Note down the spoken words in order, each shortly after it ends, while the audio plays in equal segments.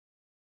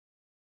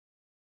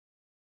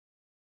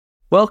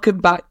Welcome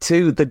back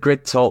to the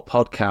Grid Talk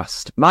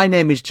podcast. My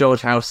name is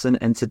George Howson,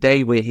 and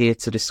today we're here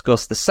to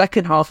discuss the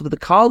second half of the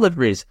car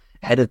liveries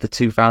ahead of the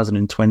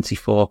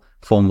 2024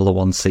 Formula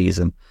One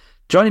season.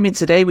 Joining me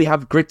today, we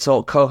have Grid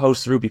Talk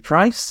co-host Ruby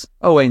Price,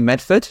 Owain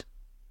Medford.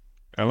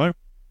 Hello.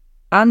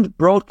 And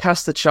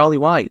broadcaster Charlie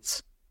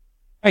White.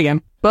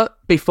 Again. But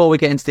before we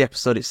get into the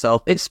episode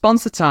itself, it's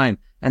sponsor time,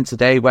 and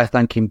today we're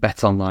thanking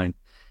BetOnline.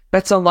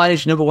 BetOnline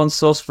is your number one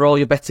source for all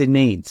your betting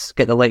needs.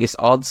 Get the latest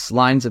odds,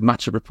 lines, and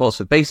matchup reports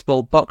for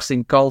baseball,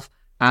 boxing, golf,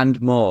 and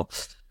more.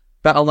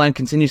 BetOnline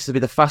continues to be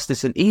the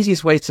fastest and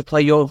easiest way to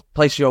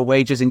place your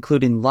wagers,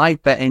 including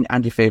live betting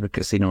and your favourite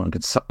casino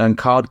and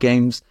card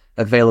games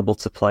available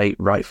to play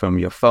right from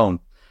your phone.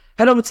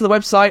 Head over to the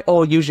website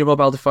or use your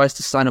mobile device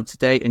to sign up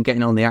today and get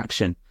in on the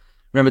action.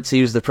 Remember to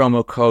use the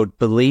promo code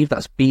BELIEVE,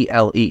 that's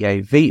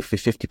BLEAV, for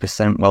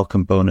 50%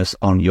 welcome bonus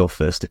on your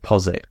first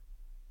deposit.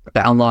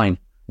 BetOnline,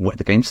 where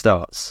the game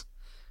starts.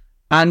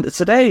 And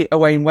today,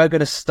 Owain, we're going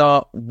to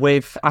start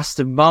with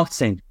Aston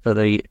Martin for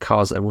the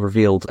cars that were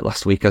revealed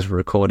last week as we're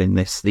recording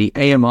this. The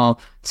AMR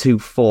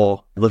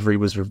 2.4 livery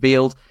was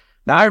revealed.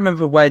 Now, I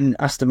remember when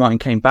Aston Martin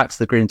came back to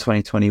the grid in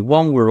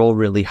 2021, we were all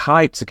really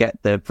hyped to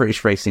get the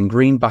British Racing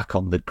Green back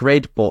on the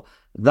grid, but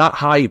that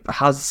hype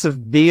has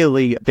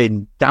severely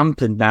been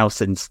dampened now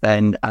since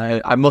then.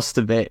 I must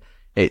admit,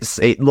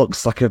 it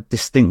looks like a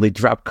distinctly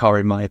drab car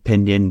in my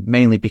opinion,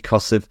 mainly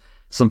because of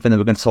something that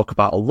we're going to talk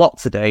about a lot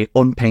today,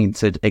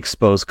 unpainted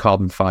exposed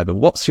carbon fibre.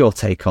 What's your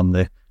take on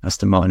the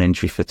Aston Martin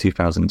entry for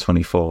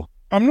 2024?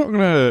 I'm not going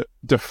to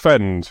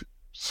defend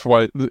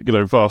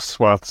vast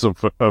swaths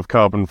of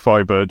carbon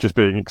fibre just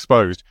being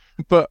exposed,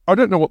 but I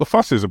don't know what the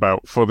fuss is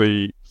about for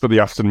the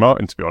Aston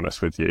Martin, to be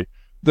honest with you.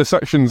 The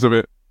sections of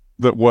it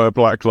that were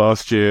black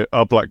last year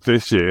are black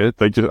this year.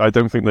 I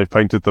don't think they've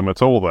painted them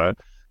at all there.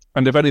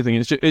 And if anything,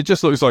 it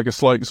just looks like a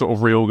slight sort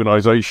of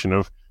reorganisation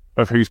of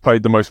who's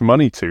paid the most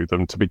money to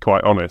them, to be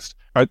quite honest.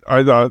 I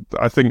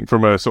think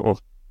from a sort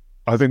of,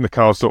 I think the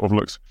car sort of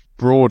looks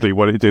broadly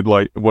what it did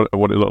like, what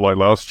it looked like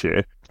last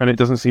year. And it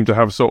doesn't seem to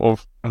have sort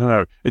of, I don't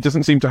know, it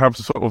doesn't seem to have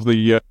sort of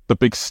the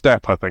big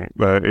step, I think,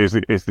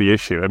 is the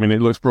issue. I mean,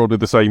 it looks broadly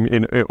the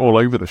same all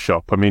over the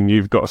shop. I mean,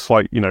 you've got a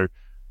slight,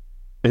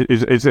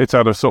 it's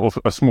had a sort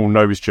of a small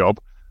nose job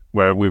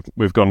where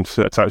we've gone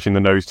to attaching the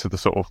nose to the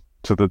sort of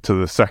to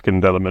the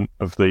second element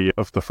of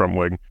the front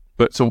wing.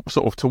 But sort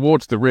of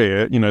towards the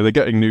rear, they're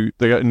getting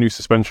new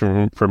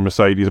suspension from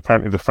Mercedes.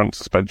 Apparently, the front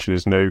suspension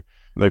is new.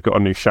 They've got a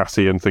new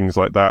chassis and things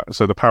like that.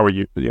 So the power,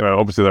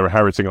 obviously they're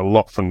inheriting a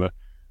lot from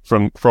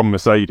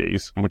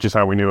Mercedes, which is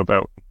how we knew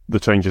about the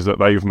changes that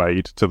they've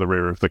made to the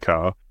rear of the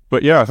car.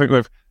 But yeah, I think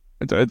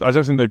I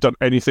don't think they've done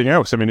anything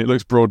else. I mean, it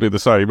looks broadly the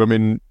same. I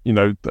mean,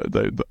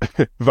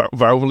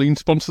 Valvoline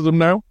sponsor them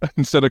now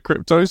instead of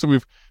crypto. So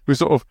we've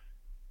sort of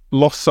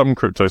lost some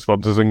crypto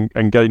sponsors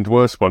and gained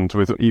worse ones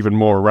with even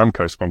more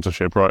Aramco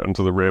sponsorship right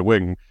onto the rear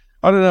wing.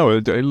 I don't know.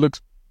 It looks,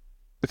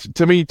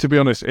 to me, to be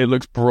honest, it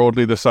looks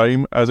broadly the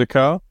same as a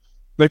car.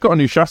 They've got a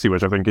new chassis,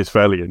 which I think is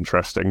fairly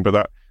interesting,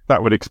 but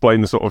that would explain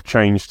the sort of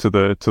change to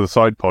the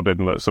side pod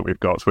inlets that we've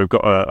got. So we've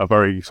got a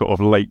very sort of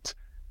late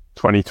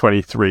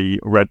 2023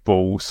 Red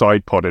Bull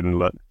side pod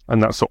inlet,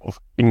 and that sort of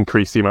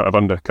increased the amount of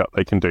undercut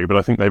they can do. But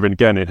I think they've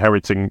again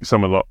inheriting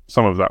some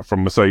of that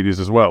from Mercedes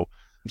as well.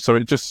 So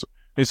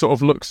it sort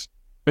of looks,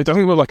 it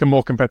doesn't look like a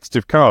more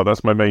competitive car.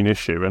 That's my main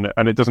issue,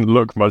 and it doesn't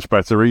look much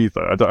better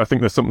either. I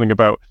think there's something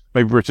about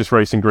maybe British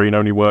Racing Green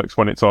only works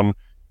when it's on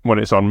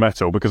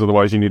metal, because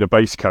otherwise you need a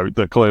base coat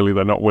that clearly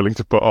they're not willing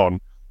to put on,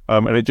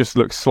 and it just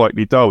looks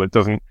slightly dull. It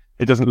doesn't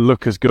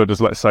look as good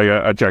as, let's say,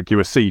 a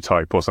Jaguar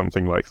C-Type or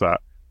something like that.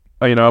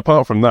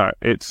 Apart from that,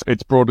 it's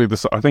broadly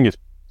I think it's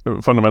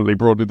fundamentally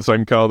broadly the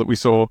same car that we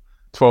saw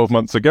 12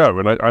 months ago,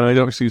 and I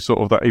don't see sort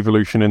of that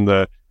evolution in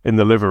the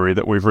livery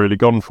that we've really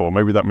gone for.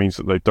 Maybe that means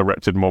that they've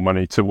directed more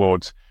money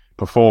towards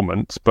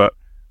performance, but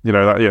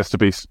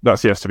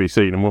that's yet to be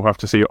seen, and we'll have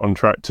to see it on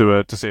track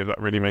to see if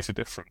that really makes a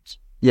difference.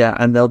 Yeah,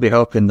 and they'll be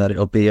hoping that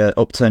it'll be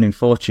upturning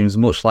fortunes,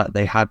 much like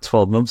they had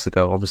 12 months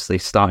ago, obviously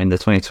starting the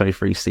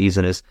 2023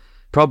 season as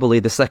probably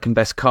the second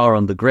best car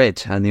on the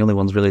grid, and the only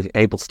ones really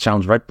able to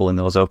challenge Red Bull in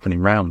those opening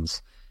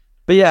rounds.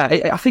 But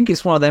yeah, I think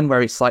it's one of them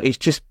where it's like, it's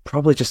just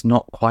probably just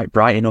not quite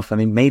bright enough. I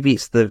mean, maybe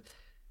it's the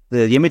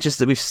images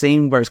that we've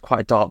seen where it's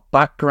quite a dark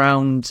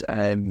background.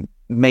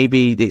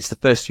 Maybe it's the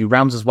first few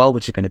rounds as well,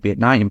 which are going to be at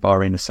night in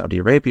Bahrain and Saudi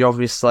Arabia,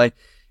 obviously.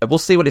 We'll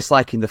see what it's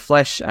like in the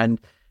flesh. And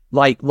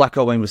like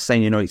Owen was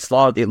saying,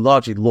 it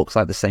largely looks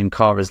like the same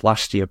car as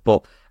last year.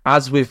 But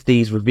as with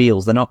these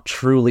reveals, they're not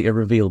truly a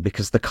reveal,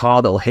 because the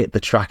car that'll hit the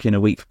track in a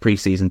week for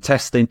pre-season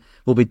testing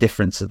will be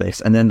different to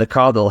this. And then the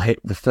car that'll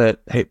hit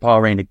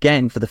Bahrain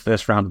again for the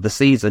first round of the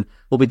season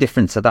will be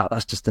different to that.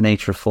 That's just the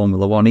nature of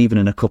Formula One. Even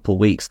in a couple of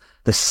weeks,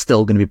 they're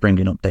still going to be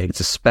bringing updates,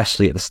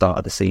 especially at the start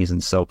of the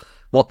season. So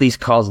what these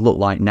cars look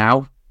like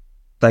now,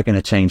 they're going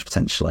to change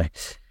potentially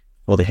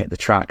before they hit the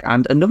track.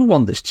 And another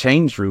one that's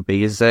changed,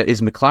 Ruby, is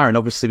McLaren.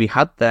 Obviously, we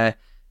had their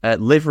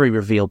livery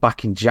reveal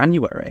back in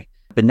January.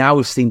 But now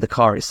we've seen the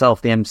car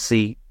itself, the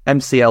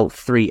MCL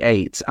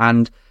 38,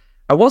 and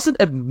I wasn't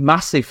a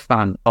massive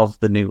fan of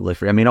the new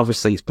livery. I mean,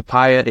 obviously it's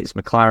Papaya, it's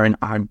McLaren.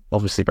 I'm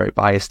obviously very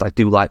biased. I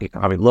do like it,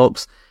 how it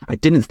looks. I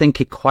didn't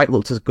think it quite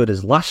looked as good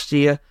as last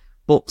year,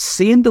 but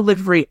seeing the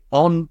livery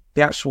on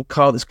the actual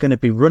car that's going to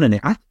be running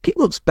it, I think it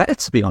looks better,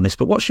 to be honest.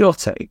 But what's your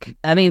take?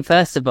 I mean,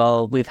 first of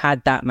all, we've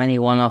had that many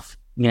one-off,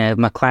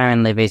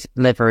 McLaren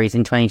liveries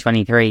in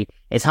 2023.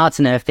 It's hard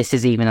to know if this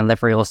is even a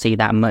livery we'll see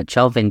that much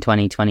of in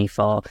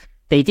 2024.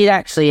 They did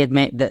actually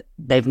admit that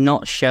they've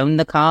not shown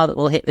the car that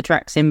will hit the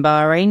tracks in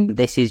Bahrain.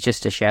 This is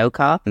just a show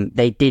car.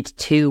 They did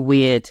 2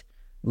 weird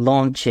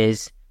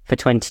launches for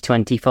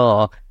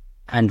 2024,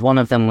 and one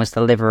of them was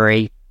the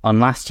livery on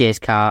last year's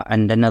car,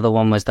 and another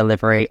one was the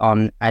livery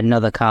on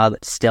another car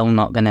that's still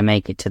not going to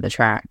make it to the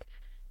track.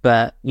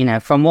 But,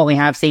 from what we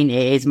have seen,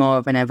 it is more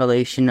of an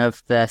evolution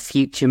of the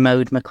future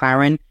mode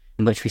McLaren,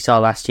 which we saw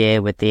last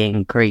year with the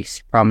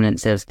increased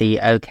prominence of the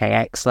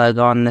OKX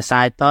logo on the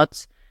side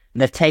pods.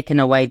 They've taken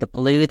away the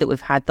blue that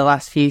we've had the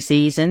last few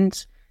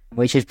seasons,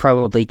 which has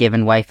probably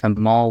given way for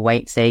more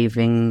weight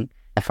saving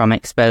from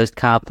exposed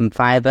carbon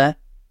fibre.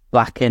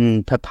 Black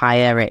and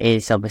Papaya, it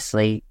is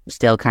obviously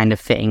still kind of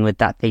fitting with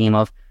that theme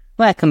of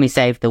where can we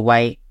save the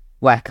weight,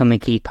 where can we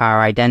keep our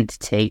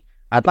identity.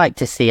 I'd like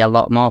to see a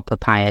lot more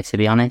Papaya, to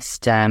be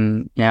honest.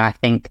 I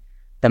think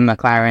the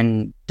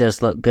McLaren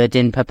does look good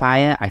in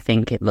Papaya. I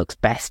think it looks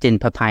best in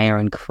Papaya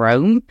and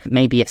Chrome.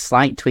 Maybe a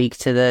slight tweak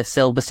to the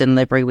Silverstone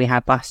livery we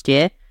had last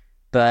year.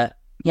 But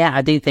yeah,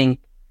 I do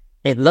think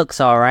it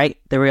looks all right.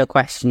 The real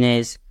question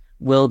is,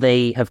 will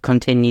they have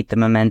continued the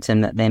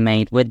momentum that they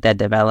made with their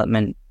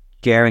development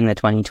during the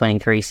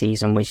 2023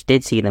 season, which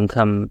did see them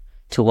come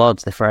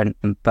towards the front?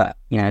 But,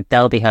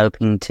 they'll be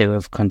hoping to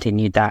have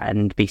continued that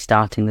and be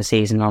starting the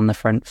season on the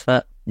front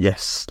foot.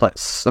 Yes,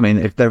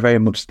 if they're very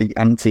much the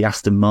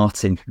anti-Aston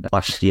Martin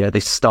last year,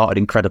 they started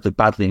incredibly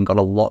badly and got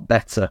a lot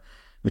better,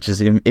 which is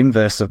the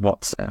inverse of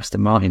what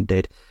Aston Martin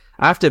did.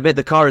 I have to admit,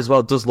 the car as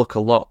well does look a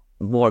lot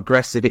more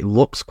aggressive. It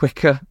looks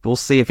quicker. We'll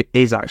see if it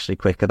is actually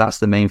quicker. That's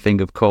the main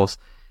thing, of course.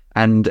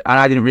 And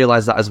I didn't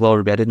realise that as well,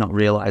 Ruby. I did not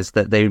realise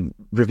that they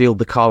revealed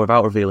the car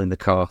without revealing the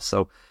car.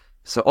 So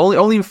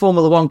only in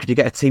Formula One could you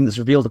get a team that's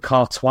revealed the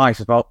car twice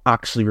without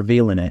actually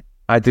revealing it.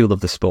 I do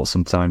love the sport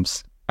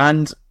sometimes.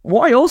 And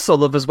what I also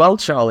love as well,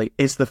 Charlie,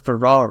 is the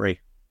Ferrari.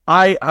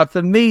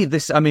 For me,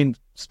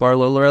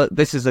 spoiler alert,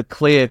 this is a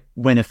clear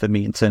winner for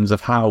me in terms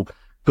of how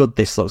good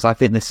this looks. I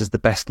think this is the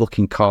best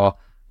looking car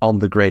on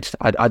the grid.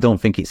 I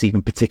don't think it's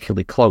even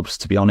particularly close,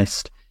 to be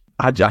honest.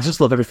 I just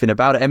love everything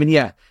about it. I mean,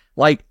 yeah,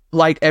 like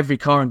every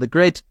car on the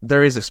grid,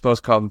 there is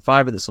exposed carbon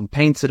fibre that's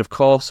unpainted, of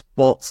course,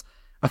 but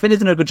I think they've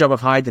done a good job of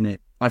hiding it.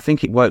 I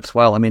think it works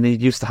well. I mean, they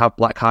used to have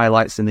black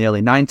highlights in the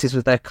early 90s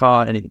with their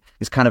car, and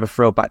it's kind of a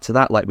throwback to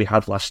that like we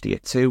had last year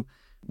too.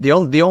 The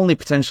only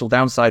potential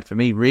downside for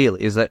me,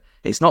 really, is that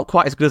it's not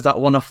quite as good as that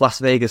one-off Las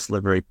Vegas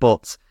livery,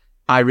 but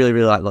I really,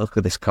 really like the look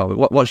of this car.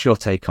 What's your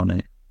take on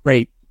it?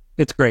 Great.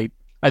 It's great.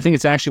 I think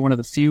it's actually one of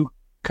the few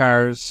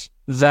cars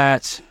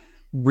that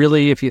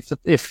really, if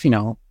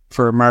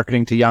for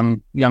marketing to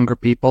younger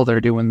people, they're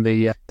doing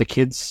the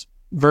kids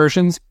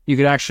versions. You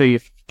could actually,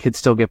 if kids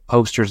still get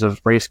posters of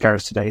race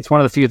cars today, it's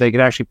one of the few they could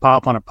actually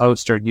pop on a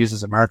poster and use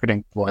as a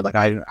marketing ploy. Like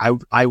I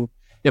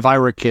if I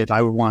were a kid,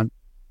 I would want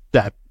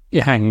that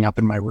hanging up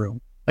in my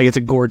room. Like, it's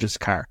a gorgeous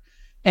car.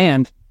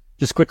 And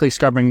just quickly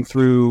scrubbing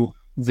through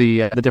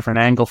the different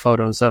angle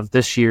photos of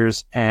this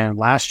year's and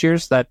last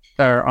year's that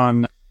are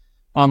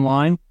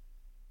online,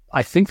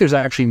 I think there's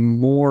actually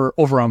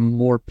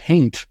more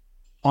paint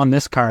on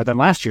this car than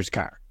last year's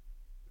car.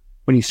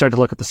 When you start to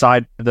look at the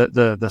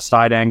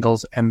side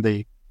angles and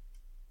the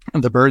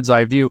bird's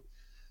eye view,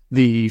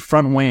 the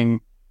front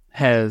wing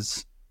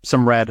has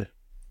some red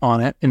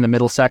on it in the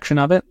middle section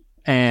of it,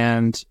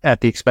 and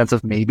at the expense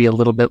of maybe a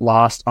little bit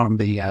lost on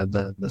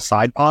the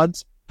side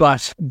pods.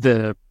 But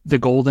the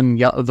golden,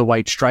 the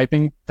white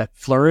striping, that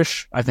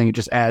flourish, I think it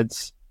just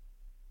adds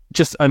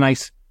just a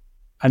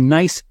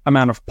nice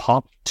amount of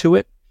pop to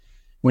it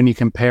when you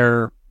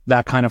compare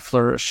that kind of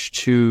flourish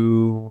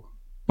to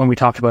when we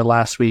talked about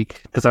last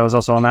week, because I was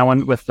also on that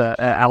one with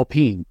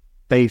Alpine.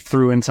 They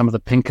threw in some of the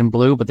pink and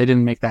blue, but they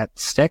didn't make that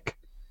stick.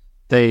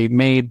 They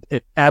made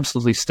it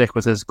absolutely stick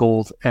with this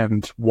gold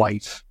and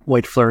white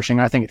flourishing.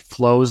 I think it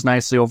flows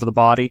nicely over the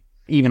body.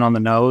 Even on the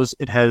nose,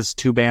 it has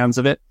two bands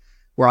of it,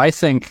 where I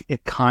think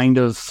it kind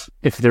of,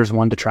 if there's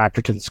one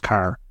detractor to this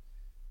car,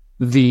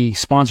 the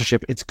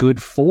sponsorship, it's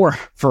good for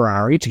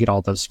Ferrari to get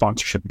all those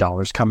sponsorship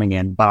dollars coming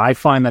in, but I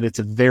find that it's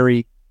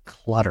very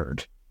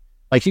cluttered.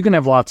 Like, you can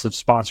have lots of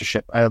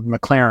sponsorship.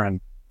 McLaren,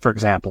 for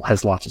example,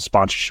 has lots of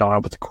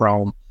sponsorship with the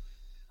chrome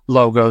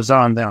logos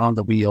on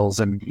the wheels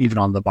and even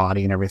on the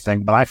body and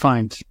everything. But I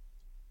find,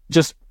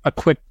 just a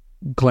quick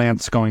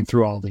glance going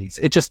through all these,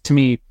 it just, to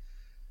me,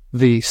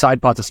 the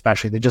side pods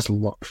especially, they just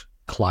look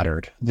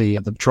cluttered. The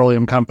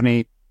petroleum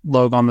company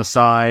logo on the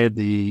side,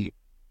 the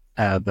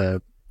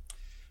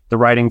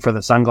writing for the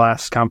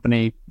sunglass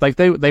company, like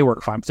they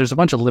work fine. But there's a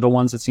bunch of little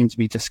ones that seem to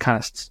be just kind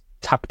of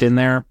tucked in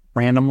there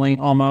randomly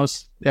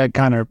almost. It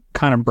kind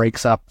of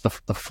breaks up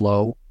the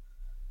flow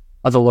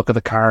of the look of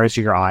the car as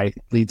your eye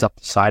leads up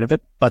the side of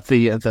it. But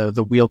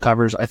the wheel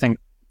covers, I think,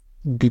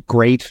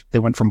 great. They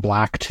went from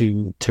black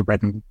to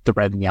red and the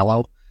red and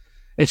yellow.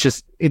 It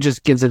just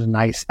gives it a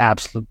nice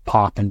absolute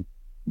pop. And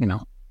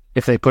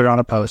if they put it on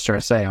a poster, I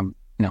say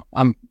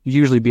I'm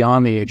usually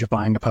beyond the age of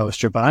buying a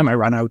poster, but I might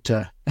run out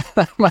and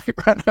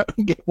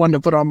get one to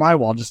put on my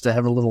wall just to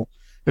have a little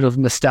bit of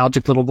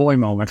nostalgic little boy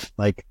moment.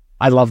 Like,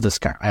 I love this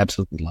car. I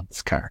absolutely love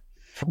this car.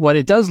 What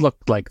it does look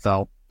like,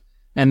 though,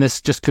 and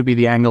this just could be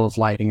the angle of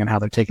lighting and how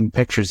they're taking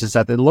pictures, is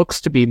that it looks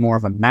to be more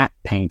of a matte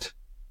paint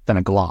than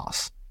a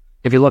gloss.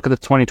 If you look at the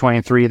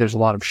 2023, there's a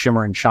lot of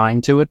shimmer and shine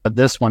to it, but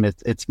this one,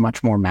 it's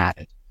much more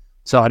matted.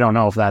 So I don't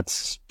know if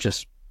that's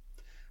just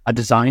a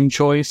design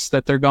choice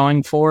that they're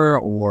going for,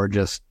 or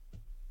just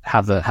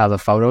how the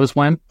photos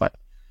went. But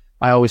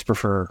I always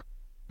prefer,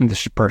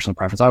 this is personal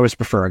preference, I always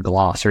prefer a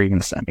gloss or even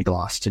a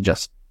semi-gloss to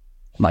just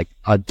like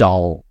a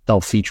dull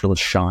featureless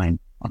shine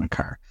on a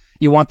car.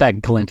 You want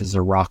that glint as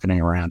they're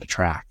rocketing around a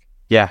track.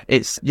 Yeah,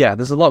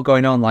 there's a lot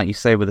going on, like you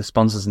say, with the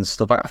sponsors and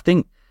stuff. I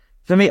think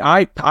for me,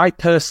 I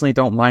personally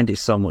don't mind it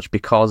so much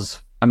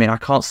because, I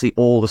can't see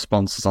all the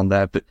sponsors on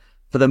there, but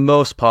for the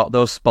most part,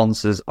 those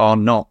sponsors are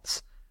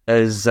not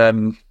as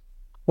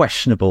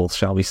questionable,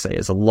 shall we say,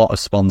 as a lot of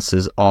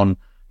sponsors on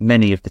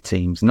many of the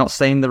teams. Not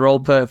saying they're all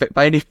perfect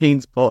by any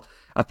means, but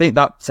I think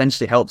that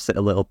potentially helps it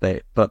a little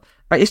bit. But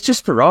it's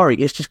just Ferrari,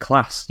 it's just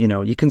class.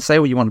 You can say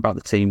what you want about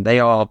the team.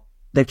 They've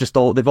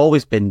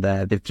always been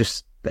there.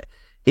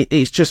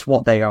 It's just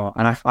what they are,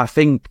 and I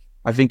think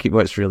it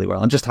works really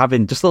well. And just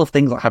having little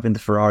things like having the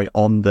Ferrari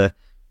on the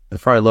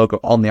Ferrari logo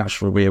on the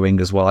actual rear wing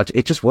as well,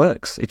 it just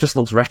works. It just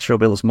looks retro,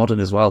 but it looks modern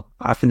as well.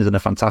 I think they've done a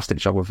fantastic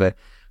job with it.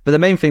 But the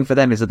main thing for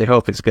them is that they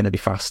hope it's going to be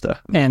faster.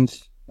 And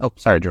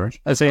sorry, George.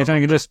 I say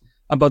something just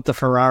about the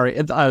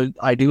Ferrari.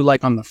 I do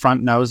like on the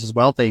front nose as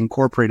well. They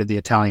incorporated the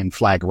Italian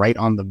flag right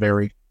on the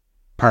very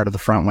part of the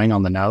front wing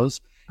on the nose.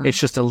 It's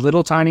just a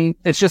little tiny.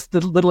 It's just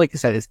the little, like I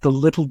said, it's the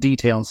little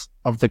details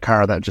of the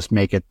car that just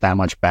make it that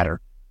much better.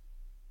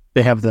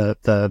 They have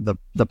the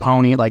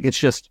pony. Like,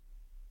 it's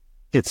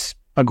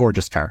a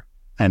gorgeous car.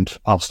 And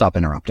I'll stop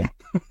interrupting.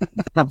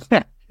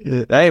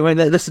 Hey,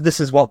 this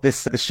is what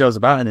this show's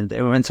about, and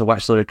we went to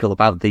watch the article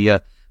about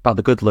the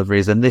good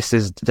liveries, and this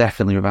is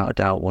definitely, without a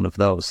doubt, one of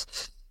those.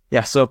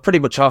 Yeah, so pretty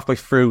much halfway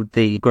through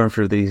going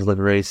through these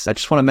liveries, I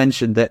just want to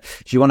mention that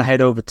if you want to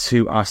head over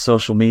to our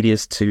social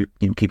medias to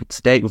keep up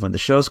to date with when the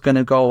show's going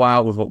to go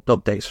out, with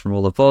updates from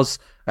all of us,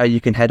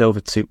 you can head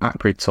over to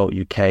 @GridTalk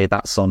UK.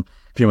 That's on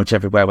pretty much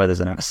everywhere where there's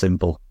an @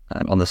 symbol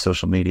on the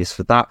social medias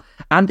for that.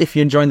 And if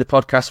you're enjoying the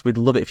podcast, we'd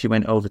love it if you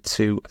went over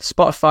to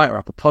Spotify or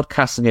Apple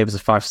Podcasts and gave us a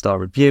 5-star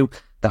review.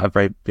 That would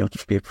very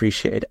much be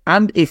appreciated.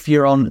 And if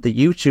you're on the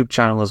YouTube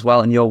channel as well,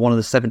 and you're one of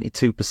the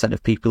 72%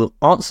 of people who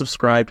aren't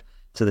subscribed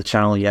to the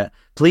channel yet,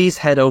 please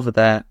head over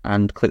there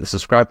and click the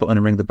subscribe button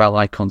and ring the bell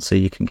icon so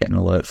you can get an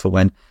alert for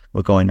when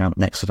we're going out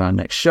next with our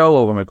next show,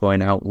 or when we're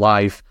going out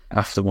live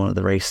after one of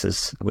the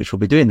races, which we'll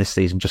be doing this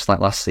season, just like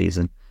last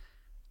season.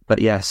 But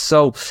yeah,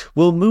 so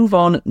we'll move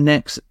on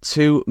next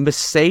to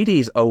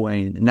Mercedes,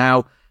 Owain.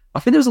 Now,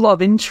 I think there was a lot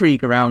of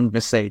intrigue around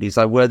Mercedes.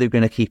 Like, were they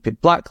going to keep it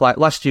black like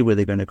last year? Were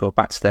they going to go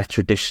back to their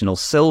traditional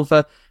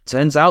silver?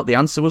 Turns out the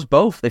answer was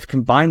both. They've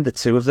combined the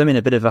two of them in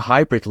a bit of a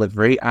hybrid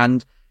livery,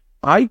 and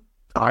I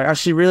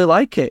actually really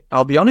like it.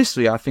 I'll be honest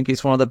with you, I think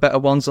it's one of the better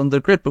ones on the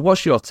grid. But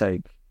what's your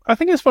take? I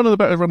think it's one of the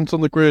better runs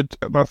on the grid.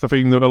 That's the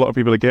thing that a lot of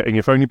people are getting,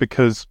 if only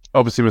because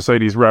obviously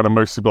Mercedes ran a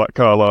mostly black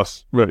car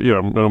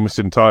almost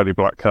entirely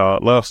black car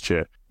last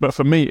year. But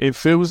for me, it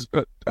feels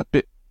a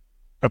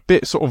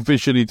bit sort of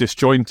visually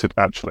disjointed,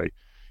 actually.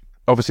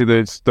 Obviously,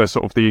 there's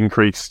sort of the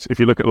increased, if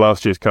you look at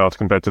last year's car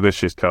compared to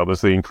this year's car,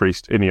 there's the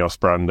increased Ineos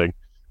branding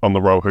on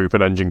the roll hoop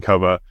and engine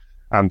cover,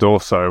 and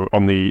also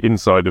on the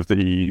inside of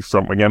the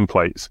front wing end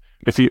plates.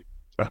 You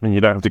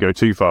don't have to go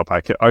too far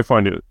back. I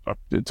find it,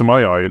 to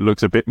my eye, it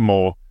looks a bit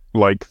more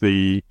like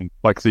the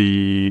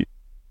the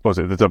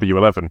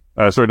W11?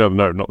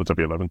 No, not the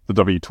W11, the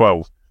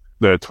W12,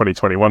 the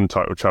 2021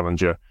 title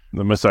challenger,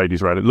 the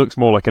Mercedes red. It looks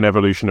more like an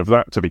evolution of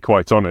that, to be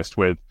quite honest,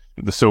 with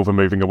the silver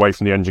moving away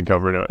from the engine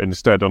cover and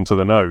instead onto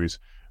the nose.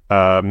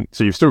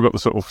 So you've still got the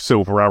sort of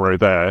silver arrow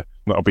there.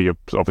 That'll be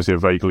obviously a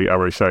vaguely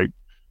arrow shape.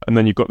 And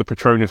then you've got the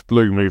Petronas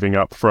blue moving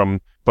up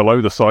from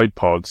below the side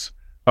pods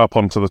up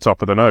onto the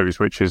top of the nose,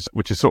 which is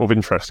sort of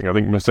interesting. I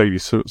think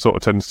Mercedes sort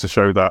of tends to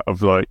show that,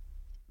 of like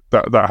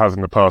that has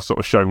in the past sort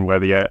of shown where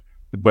the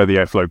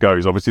airflow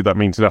goes. Obviously, that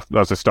means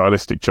that's a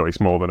stylistic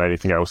choice more than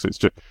anything else. It's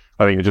just,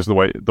 I think, it's just the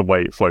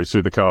way it flows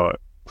through the car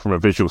from a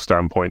visual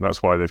standpoint.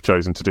 That's why they've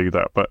chosen to do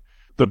that. But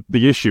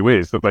the issue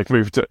is that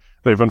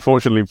they've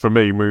unfortunately for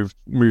me moved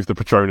the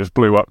Petronas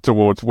blue up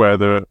towards where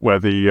the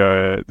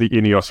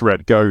Ineos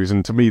red goes,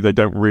 and to me they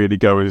don't really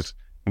go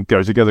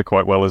together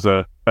quite well as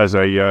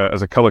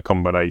a color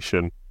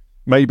combination.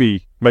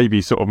 Maybe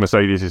sort of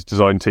Mercedes'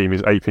 design team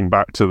is aping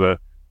back to the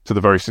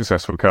very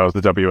successful cars,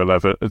 the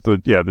W11, the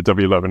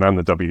W11 and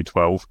the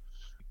W12.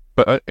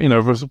 But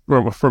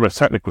from a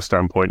technical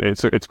standpoint,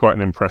 it's quite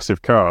an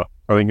impressive car.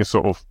 I think it's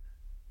sort of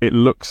it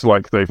looks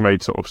like they've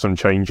made sort of some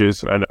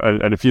changes. And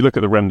if you look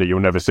at the render, you'll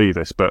never see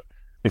this, but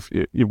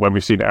when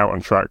we've seen it out on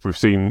track, we've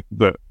seen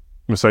that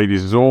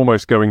Mercedes is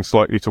almost going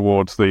slightly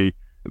towards the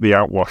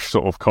outwash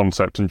sort of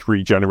concept and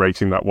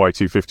regenerating that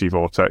Y250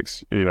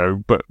 vortex,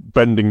 but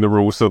bending the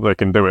rules so that they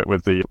can do it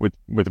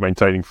with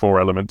maintaining 4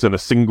 elements and a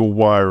single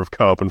wire of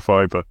carbon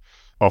fiber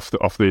off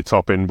the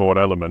top inboard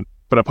element.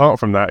 But apart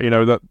from that,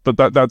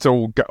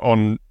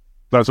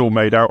 that's all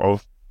made out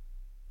of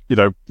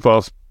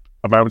vast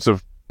amounts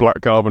of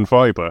black carbon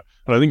fiber,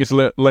 and I think it's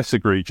less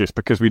egregious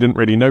because we didn't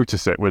really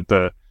notice it with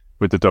the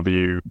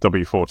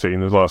W14,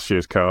 the last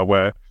year's car,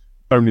 where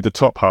only the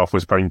top half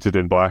was painted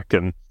in black,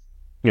 and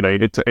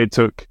it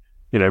took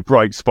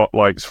bright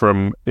spotlights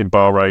from in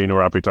Bahrain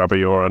or Abu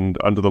Dhabi or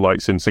under the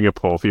lights in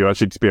Singapore for you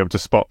actually to be able to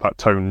spot that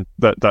tone,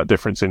 that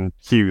difference in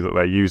hue that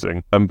they're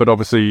using. But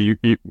obviously,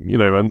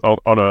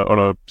 on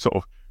a sort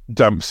of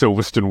damp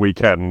Silverstone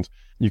weekend,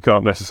 you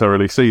can't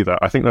necessarily see that.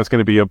 I think that's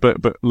going to be a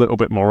little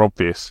bit more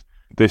obvious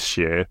this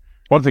year.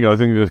 One thing I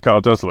think the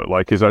car does look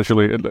like is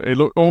actually it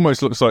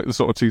almost looks like the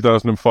sort of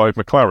 2005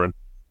 McLaren.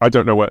 I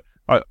don't know what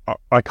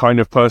I kind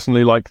of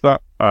personally like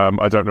that.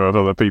 I don't know if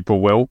other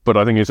people will, but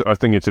I think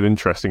it's an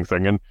interesting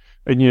thing, and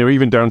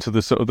even down to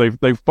the sort of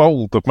they've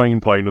bowled the main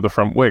plane of the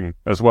front wing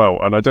as well,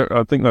 and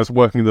I think that's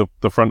working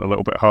the front a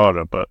little bit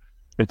harder, but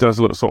it does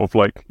look sort of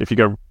like, if you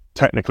go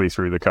technically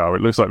through the car,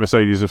 it looks like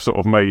Mercedes have sort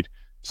of made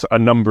a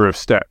number of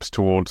steps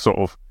towards sort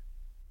of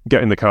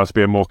getting the car to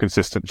be a more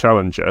consistent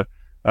challenger,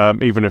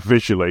 even if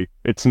visually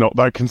it's not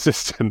that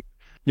consistent.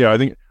 Yeah, I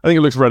think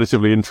it looks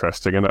relatively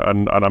interesting, and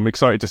I'm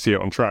excited to see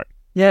it on track.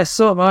 Yeah,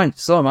 so am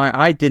I.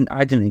 I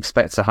didn't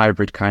expect a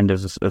hybrid kind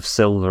of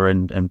silver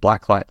and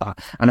black like that.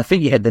 And I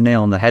think you hit the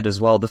nail on the head as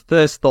well. The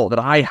first thought that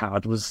I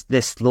had was,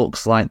 this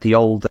looks like the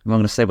old, I'm not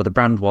going to say what the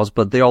brand was,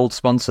 but the old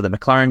sponsor that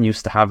McLaren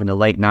used to have in the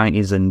late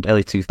 90s and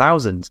early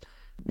 2000s.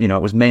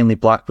 It was mainly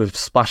black with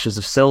splashes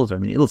of silver. I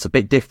mean, it looks a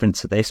bit different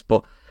to this,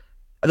 but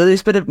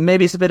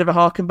maybe it's a bit of a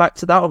harken back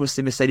to that.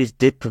 Obviously, Mercedes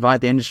did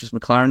provide the engines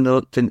with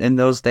McLaren in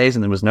those days,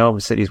 and there was no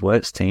Mercedes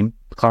Works team.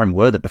 McLaren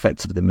were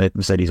effectively the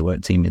Mercedes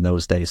Works team in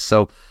those days.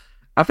 So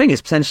I think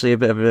it's potentially a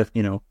bit of a,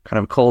 kind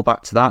of a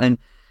callback to that. And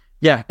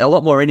yeah, a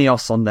lot more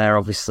Ineos on there,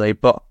 obviously,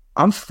 but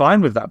I'm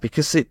fine with that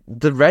because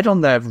the red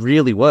on there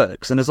really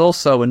works. And there's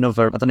also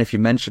another, I don't know if you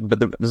mentioned, but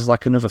there's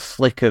like another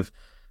flick of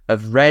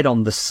red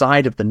on the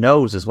side of the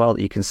nose as well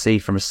that you can see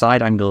from a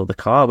side angle of the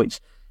car, which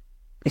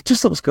it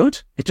just looks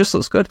good. It just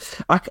looks good.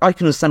 I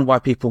can understand why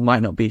people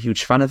might not be a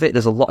huge fan of it.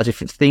 There's a lot of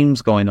different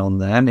themes going on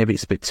there. Maybe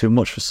it's a bit too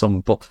much for some,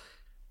 but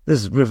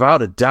there's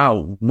without a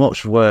doubt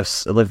much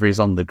worse liveries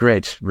on the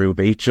grid,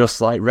 Ruby,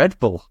 just like Red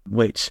Bull,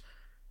 which,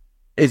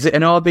 is it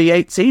an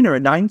RB18 or a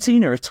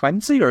 19 or a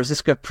 20, or is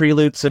this a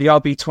prelude to the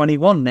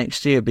RB21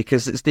 next year?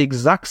 Because it's the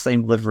exact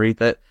same livery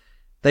that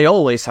they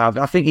always have.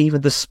 I think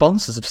even the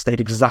sponsors have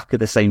stayed exactly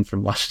the same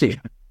from last year.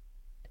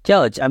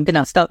 George, I'm going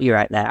to stop you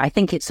right there. I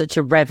think it's such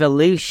a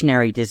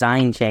revolutionary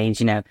design change,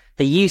 the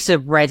use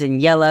of red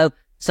and yellow,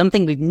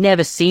 something we've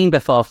never seen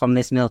before from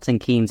this Milton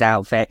Keynes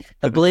outfit.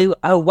 The blue,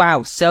 oh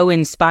wow, so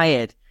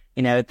inspired.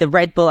 The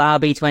Red Bull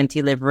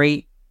RB20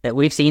 livery that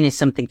we've seen is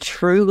something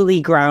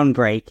truly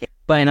groundbreaking.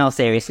 But in all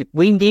seriousness,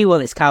 we knew what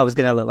this car was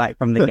going to look like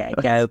from the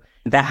get-go.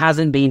 There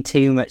hasn't been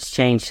too much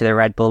change to the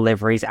Red Bull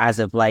liveries as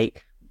of late.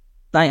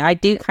 Like, I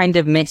do kind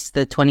of miss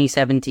the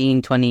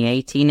 2017,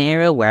 2018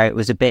 era where it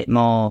was a bit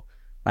more,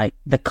 like,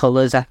 the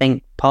colours, I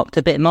think, popped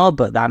a bit more,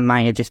 but that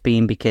might have just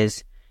been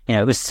because,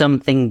 it was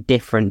something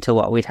different to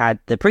what we'd had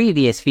the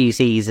previous few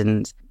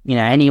seasons.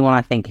 Anyone,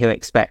 I think, who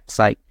expects,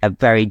 like, a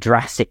very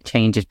drastic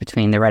changes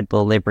between the Red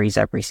Bull liveries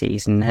every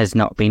season has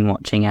not been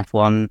watching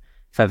F1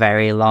 for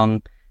very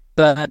long.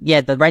 But,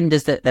 yeah, the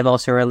renders that they've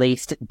also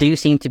released do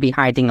seem to be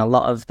hiding a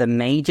lot of the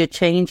major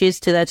changes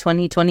to their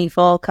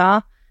 2024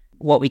 car.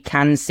 What we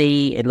can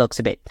see, it looks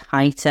a bit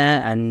tighter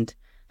and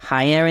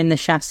higher in the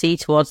chassis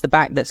towards the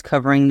back that's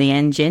covering the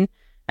engine.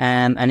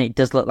 And it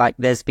does look like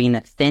there's been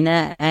a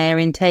thinner air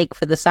intake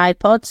for the side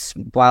pods,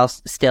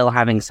 whilst still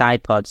having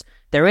side pods.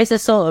 There is a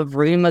sort of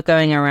rumour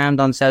going around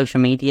on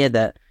social media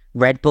that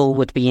Red Bull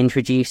would be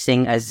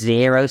introducing a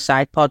zero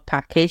side pod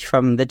package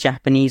from the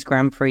Japanese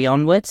Grand Prix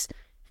onwards.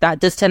 If that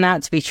does turn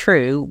out to be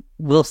true,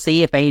 we'll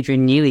see if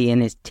Adrian Newey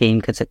and his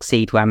team could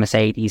succeed where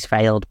Mercedes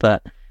failed.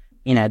 But,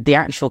 the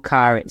actual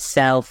car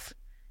itself,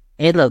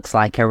 it looks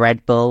like a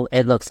Red Bull.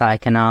 It looks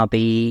like an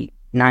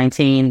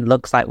RB19.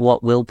 Looks like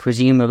what will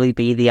presumably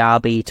be the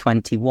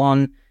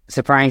RB21.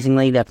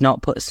 Surprisingly, they've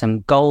not put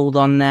some gold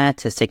on there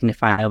to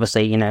signify,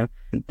 obviously,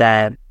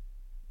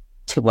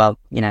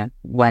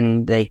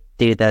 when they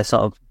do the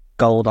sort of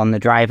gold on the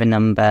driver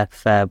number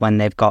for when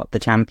they've got the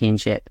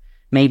championship.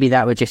 Maybe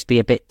that would just be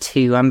a bit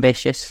too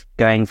ambitious,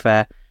 going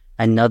for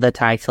another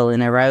title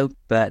in a row,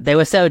 but they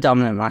were so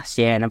dominant last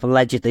year and have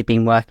allegedly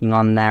been working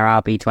on their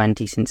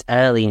RB20 since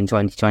early in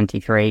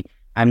 2023.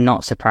 I'm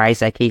not surprised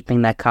they're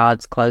keeping their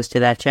cards close to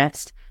their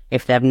chest.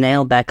 If they've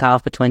nailed their car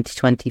for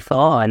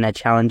 2024 and their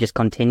challenges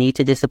continue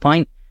to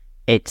disappoint,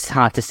 it's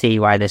hard to see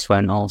why this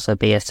won't also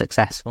be as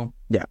successful.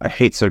 Yeah, I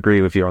hate to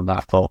agree with you on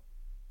that, Paul.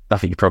 I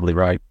think you're probably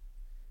right.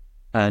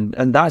 And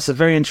that's a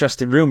very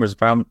interesting rumours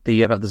about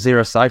the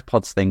zero side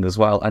pods thing as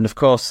well. And of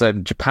course,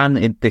 Japan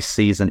in this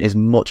season is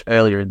much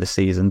earlier in the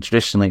season.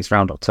 Traditionally, it's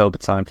around October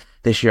time.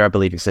 This year, I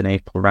believe it's in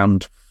April,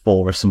 around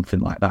 4 or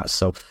something like that.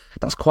 So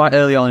that's quite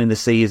early on in the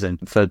season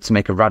to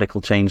make a radical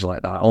change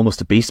like that,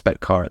 almost a B-spec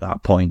car at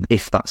that point.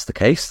 If that's the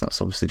case,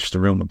 that's obviously just a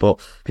rumour, but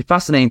it'd be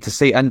fascinating to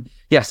see. And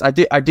yes, I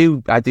do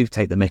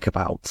take the mick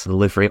about the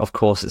livery. Of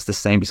course, it's the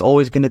same. It's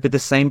always going to be the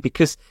same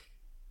because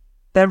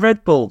they're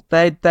Red Bull.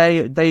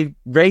 They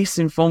race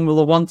in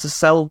Formula One to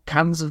sell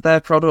cans of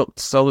their product.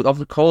 So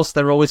of course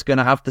they're always going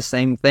to have the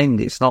same thing.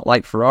 It's not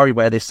like Ferrari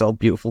where they sell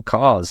beautiful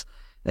cars.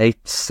 They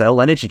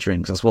sell energy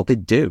drinks. That's what they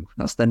do.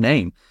 That's their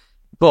name.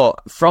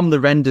 But from the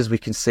renders we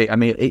can see, I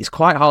mean, it's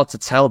quite hard to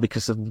tell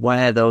because of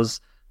where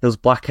those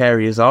black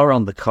areas are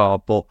on the car.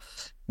 But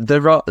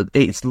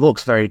it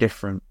looks very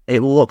different. It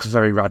looks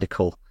very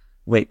radical,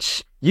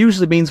 which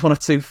usually means one of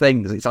two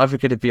things. It's either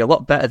going to be a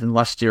lot better than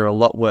last year or a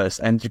lot worse.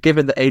 And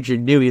given that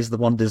Adrian Newey is the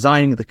one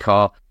designing the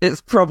car,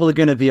 it's probably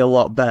going to be a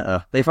lot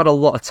better. They've had a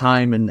lot of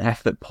time and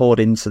effort poured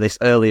into this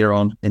earlier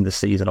on in the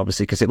season,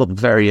 obviously, because it looked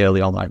very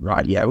early on like,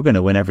 right, yeah, we're going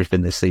to win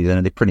everything this season.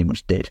 And they pretty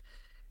much did.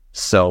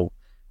 So,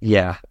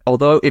 yeah,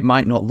 although it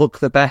might not look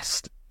the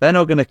best, they're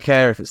not going to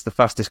care if it's the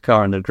fastest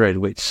car in the grid,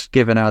 which,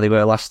 given how they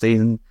were last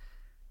season,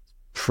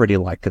 pretty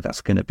likely that's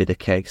going to be the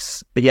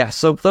case. But yeah,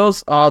 so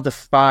those are the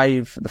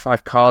five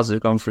cars that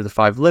have gone through the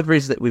 5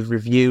 liveries that we've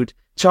reviewed.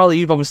 Charlie,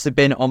 you've obviously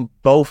been on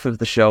both of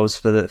the shows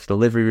for the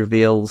livery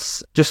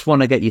reveals. Just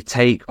want to get your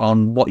take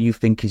on what you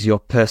think is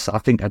your I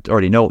think I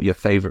already know what your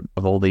favourite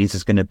of all these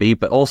is going to be,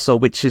 but also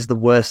which is the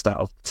worst out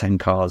of 10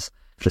 cars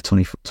for the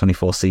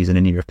 2024 season,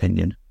 in your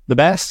opinion. The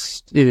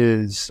best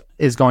is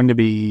going to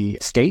be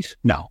Skate.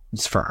 No,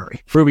 it's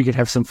Ferrari. Ruby could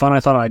have some fun. I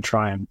thought I'd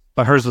try him,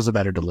 but hers was a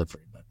better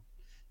delivery. But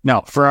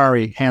no,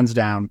 Ferrari, hands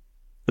down,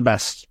 the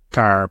best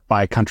car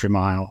by country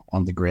mile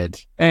on the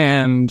grid.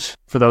 And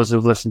for those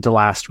who've listened to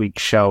last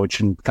week's show, it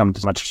shouldn't come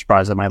as much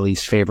surprise that my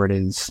least favorite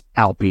is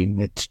Alpine.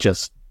 It's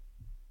just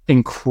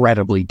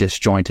incredibly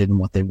disjointed in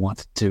what they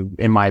want to,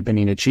 in my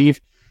opinion,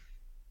 achieve.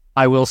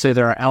 I will say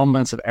there are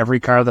elements of every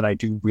car that I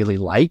do really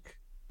like,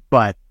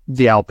 but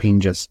the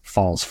Alpine just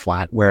falls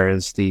flat,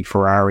 whereas the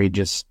Ferrari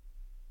just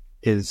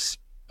is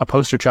a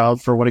poster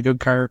child for what a good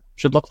car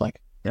should look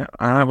like. Yeah,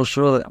 and I'm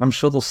sure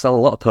they'll sell a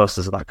lot of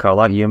posters of that car,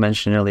 like you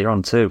mentioned earlier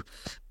on too.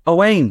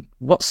 Owain,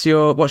 what's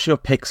your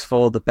picks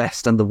for the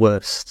best and the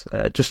worst,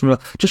 just from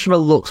a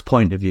looks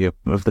point of view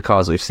of the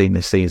cars we've seen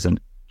this season?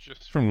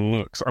 Just from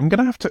looks, I'm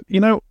gonna have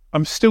to.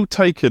 I'm still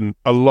taken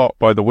a lot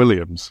by the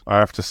Williams. I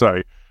have to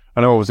say.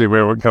 I know obviously we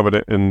haven't covered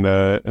it in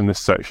this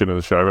section of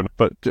the show,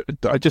 but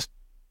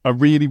I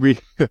really,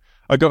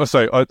 I got to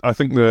say, I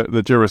think the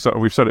Duracell,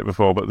 we've said it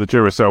before, but the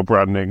Duracell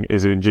branding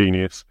is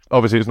ingenious.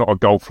 Obviously, it's not a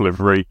Golf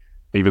livery,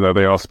 even though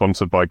they are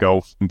sponsored by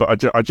Golf.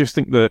 But I just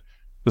think the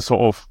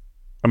sort of,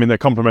 I mean, they're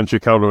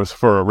complementary colours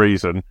for a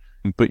reason.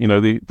 But,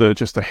 the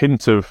just a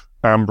hint of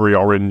ambery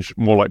orange,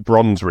 more like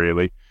bronze,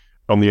 really,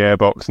 on the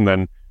airbox,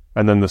 and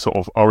then the sort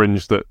of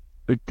orange that,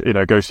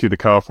 goes through the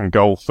car from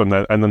Golf, and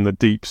then the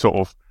deep sort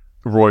of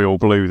royal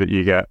blue that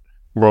you get.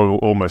 Royal,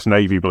 almost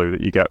navy blue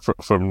that you get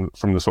from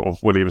the sort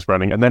of Williams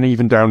branding, and then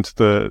even down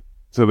to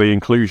the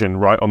inclusion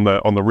right on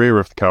the rear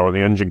of the car on the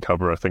engine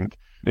cover, I think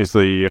is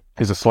a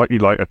slightly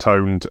lighter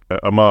toned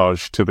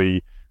homage to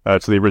the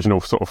original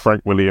sort of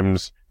Frank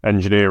Williams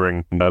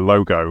engineering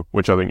logo,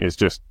 which I think is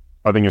just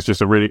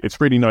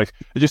it's really nice.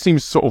 It just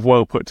seems sort of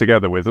well put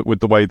together with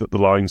the way that the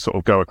lines sort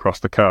of go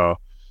across the car,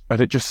 and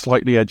it just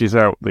slightly edges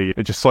out the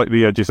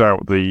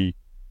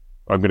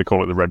I'm going to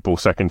call it the Red Bull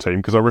second team,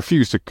 because I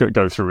refuse to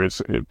go through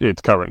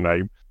its current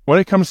name. When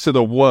it comes to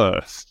the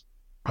worst,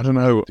 I don't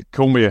know,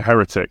 call me a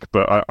heretic,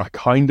 but I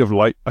kind of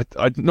like,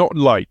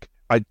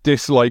 I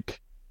dislike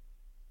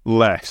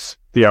less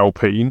the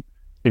Alpine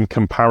in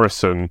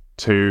comparison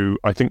to,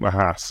 I think, the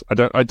Haas.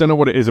 I don't know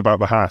what it is about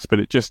the Haas, but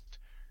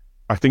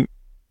I think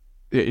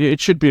it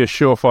should be a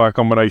surefire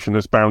combination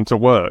that's bound to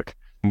work,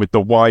 with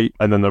the white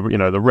and then the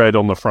red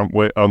on the front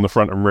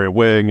and rear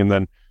wing, and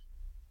then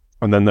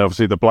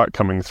obviously the black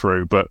coming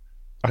through. But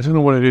I don't know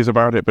what it is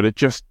about it, but it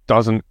just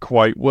doesn't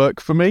quite work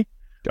for me.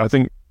 I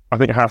think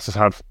Haas has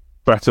had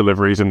better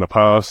liveries in the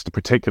past,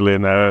 particularly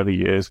in their early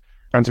years.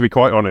 And to be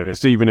quite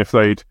honest, even if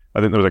I think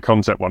there was a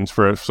concept once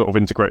for sort of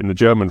integrating the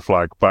German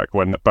flag back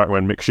when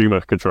Mick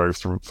Schumacher drove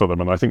for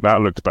them, and I think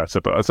that looked better.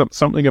 But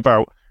something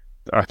about,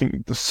 I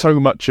think so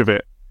much of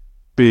it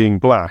being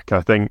black,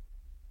 I think,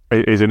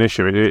 is an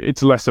issue.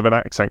 It's less of an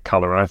accent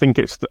color, and I think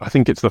it's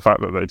the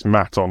fact that it's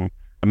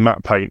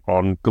matte paint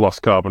on gloss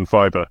carbon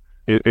fiber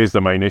is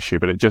the main issue,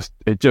 but it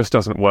just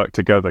doesn't work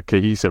together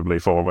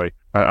cohesively for me.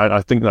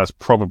 I think that's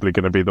probably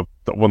going to be the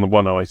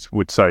one I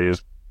would say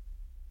is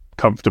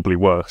comfortably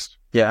worst.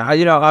 Yeah,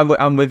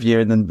 I'm with you,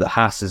 and then the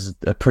Haas is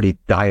a pretty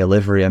dire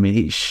livery. I mean,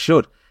 it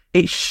should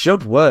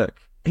work.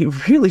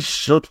 It really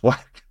should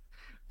work.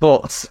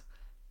 But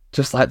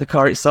just like the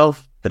car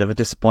itself, bit of a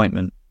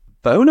disappointment.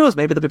 But who knows?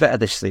 Maybe they'll be better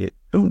this year.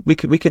 We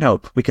can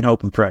hope. We can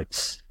hope and pray.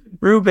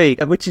 Ruby,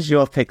 which is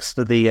your picks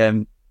for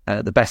the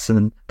the best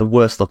and the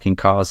worst looking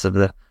cars of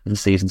the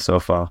season so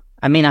far?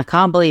 I mean, I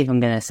can't believe I'm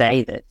going to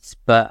say this,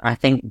 but I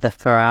think the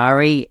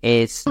Ferrari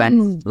is the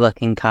best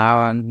looking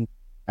car on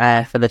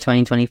for the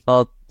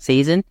 2024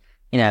 season.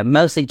 You know,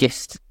 mostly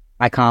just,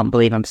 I can't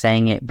believe I'm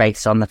saying it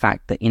based on the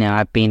fact that, you know,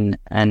 I've been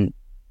an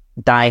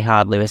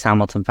diehard Lewis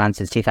Hamilton fan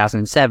since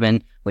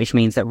 2007, which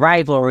means that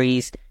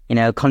rivalries, you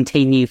know,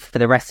 continue for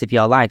the rest of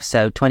your life.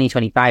 So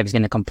 2025 is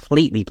going to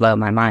completely blow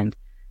my mind.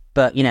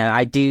 But, you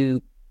know,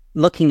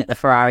 looking at the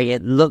Ferrari,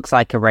 it looks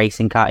like a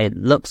racing car. It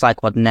looks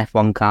like what an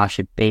F1 car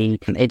should be.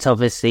 It's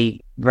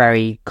obviously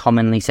very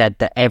commonly said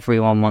that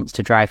everyone wants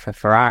to drive for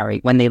Ferrari.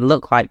 When they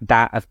look like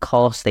that, of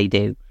course they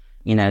do.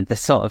 You know, the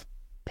sort of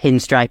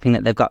pinstriping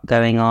that they've got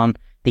going on,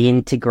 the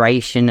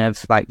integration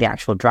of like the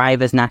actual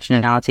drivers'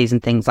 nationalities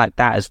and things like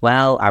that as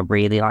well. I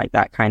really like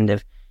that kind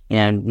of, you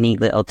know,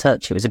 neat little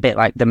touch. It was a bit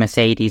like the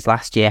Mercedes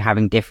last year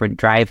having different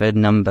driver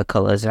number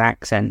colours and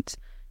accents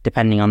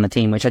depending on the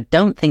team, which I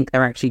don't think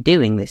they're actually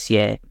doing this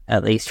year,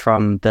 at least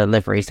from the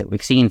liveries that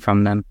we've seen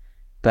from them.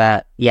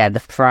 But yeah,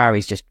 the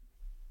Ferrari's just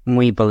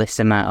muy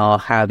bellissima, or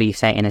however you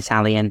say it in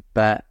Italian.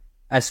 But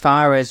as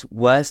far as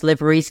worst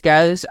liveries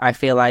goes, I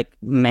feel like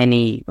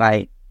many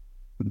like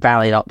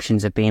valid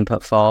options are being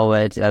put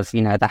forward of,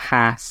 you know, the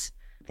Haas,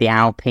 the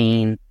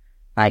Alpine.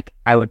 Like,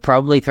 I would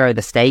probably throw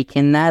the Stake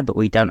in there, but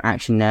we don't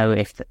actually know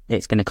if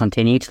it's going to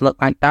continue to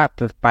look like that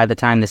by the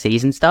time the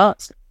season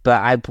starts.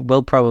 But I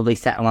will probably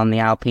settle on the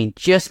Alpine,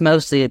 just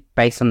mostly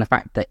based on the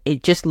fact that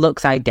it just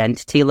looks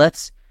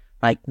identityless.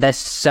 Like, there's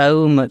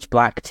so much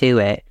black to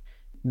it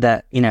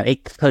that, you know,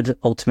 it could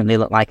ultimately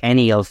look like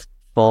any of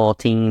 4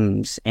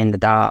 teams in the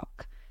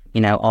dark,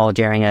 you know, or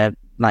during a,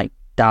 like,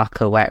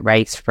 darker wet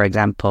race, for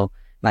example.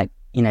 Like,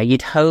 you know,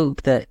 you'd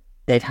hope that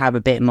they'd have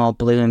a bit more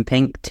blue and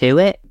pink to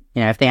it.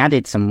 You know, if they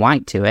added some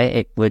white to it,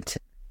 it would,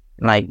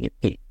 like,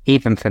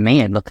 even for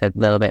me, it'd look a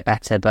little bit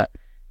better. But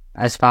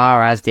as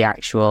far as the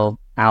actual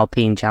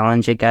Alpine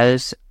Challenger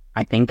goes,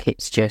 I think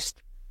it's just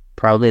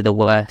probably the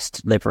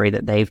worst livery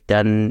that they've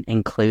done,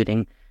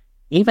 including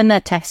even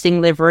their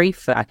testing livery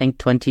for, I think,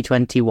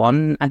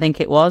 2021, I think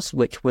it was,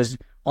 which was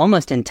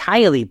almost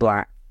entirely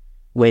black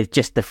with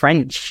just the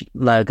French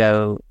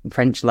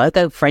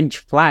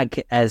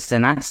flag as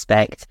an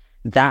aspect.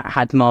 That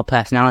had more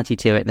personality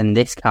to it than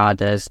this car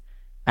does.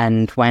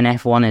 And when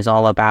F1 is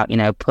all about, you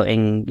know,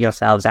 putting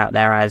yourselves out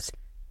there as,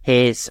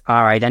 here's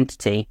our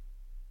identity,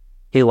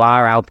 who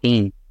are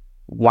Alpine?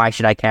 Why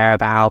should I care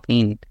about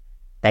Alpine?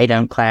 They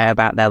don't care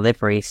about their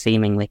livery,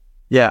 seemingly.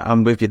 Yeah,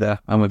 I'm with you there.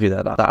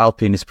 That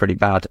Alpine is pretty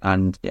bad,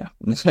 and yeah,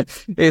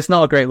 it's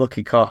not a great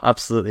looking car.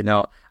 Absolutely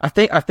not. I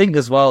think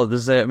as well.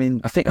 There's I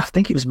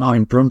think it was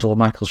Martin Brundle or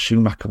Michael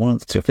Schumacher, one of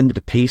the two. I think they did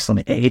a piece on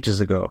it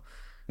ages ago,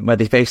 where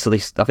they basically,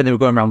 I think they were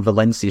going around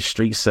Valencia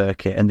street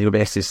circuit, and they were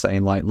basically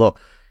saying like, look,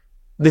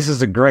 this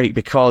isn't great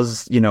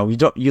because, you know,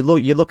 you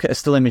look at a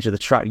still image of the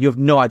track, you have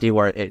no idea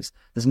where it is.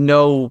 There's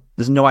no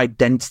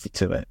identity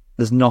to it.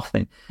 There's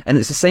nothing. And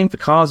it's the same for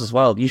cars as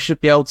well. You should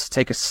be able to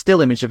take a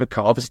still image of a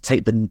car,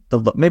 obviously take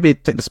maybe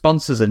take the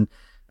sponsors and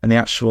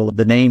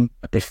the name,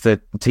 if the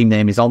team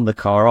name is on the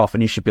car, off,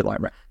 and you should be like,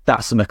 right,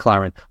 that's a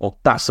McLaren, or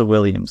that's a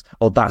Williams,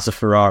 or that's a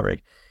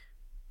Ferrari.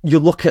 You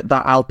look at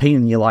that Alpine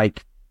and you're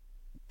like,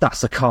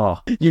 that's a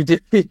car.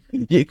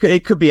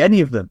 It could be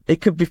any of them. It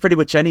could be pretty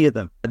much any of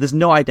them. There's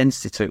no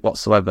identity to it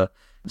whatsoever.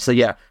 So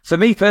yeah, for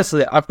me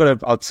personally, I've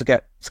got to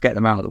get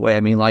them out of the way.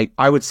 I mean, like,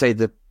 I would say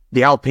that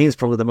the Alpine is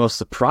probably the most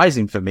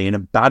surprising for me in a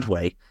bad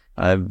way.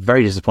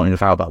 Very disappointed with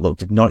how that looked.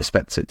 Did not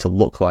expect it to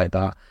look like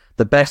that.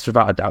 The best,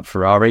 without a doubt,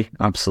 Ferrari,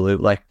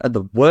 absolutely. And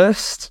the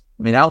worst,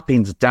 I mean,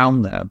 Alpine's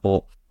down there,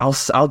 but I'll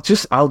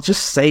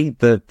just say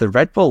the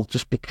Red Bull,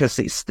 just because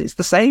it's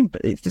the same.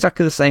 It's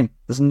exactly the same.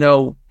 There's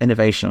no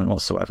innovation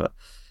whatsoever.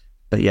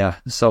 But yeah,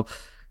 so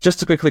just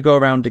to quickly go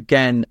around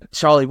again,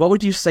 Charlie, what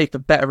would you say, for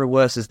better or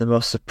worse, is the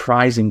most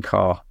surprising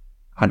car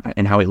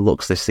and how it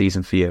looks this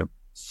season for you?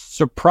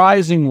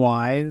 Surprising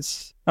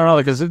wise, I don't know,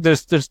 because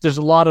there's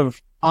a lot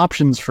of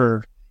options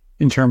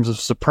in terms of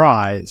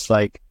surprise.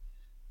 Like,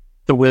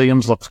 the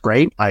Williams looks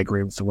great. I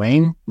agree with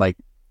Dwayne. Like,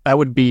 that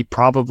would be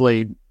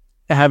probably,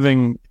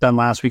 having done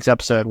last week's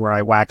episode where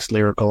I waxed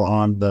lyrical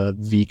on the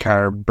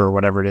V-carb or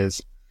whatever it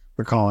is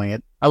we're calling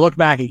it. I look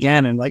back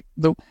again and like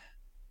the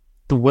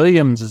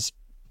Williams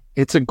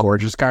it's a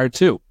gorgeous car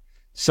too.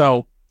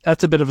 So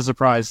that's a bit of a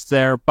surprise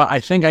there. But I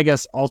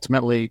guess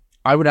ultimately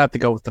I would have to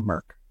go with the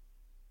Merc.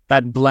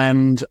 That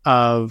blend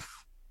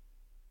of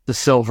the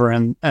silver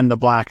and the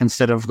black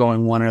instead of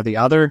going one or the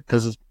other.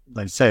 Because,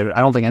 like I say, I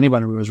don't think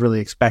anybody was really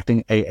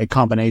expecting a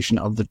combination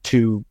of the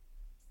two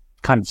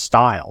kind of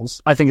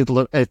styles. I think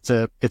it's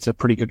a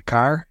pretty good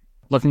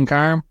looking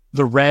car.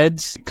 The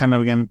reds kind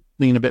of, again,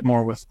 lean a bit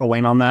more with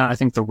Owain on that. I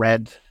think the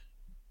red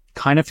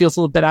kind of feels a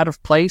little bit out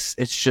of place.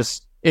 It's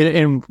just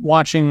in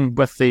watching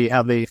with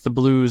how the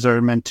blues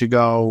are meant to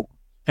go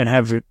and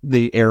have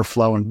the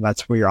airflow, and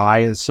that's where your eye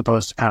is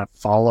supposed to kind of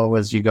follow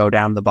as you go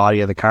down the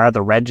body of the car.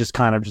 The red just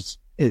kind of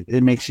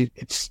it makes you,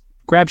 it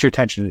grabs your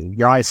attention.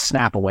 Your eyes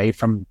snap away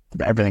from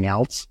everything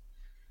else,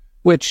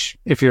 which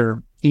if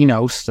you're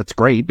Enos, that's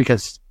great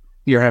because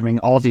you're having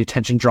all the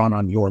attention drawn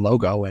on your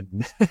logo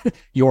and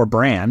your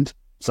brand.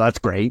 So that's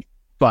great.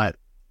 But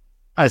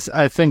I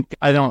think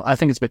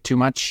it's a bit too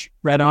much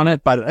red on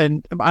it,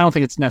 and I don't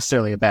think it's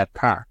necessarily a bad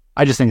car.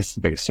 I just think it's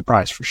the biggest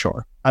surprise for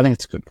sure. I think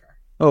it's a good car.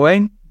 Oh,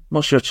 Wayne,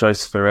 what's your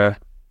choice for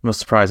most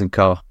surprising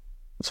car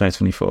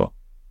 2024?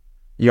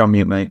 You're on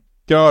mute, mate.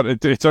 God,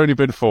 it's only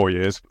been 4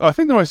 years. I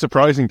think the most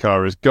surprising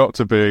car has got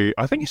to be.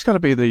 I think it's got to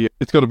be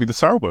the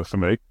Sauber for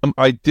me.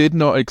 I did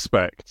not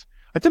expect.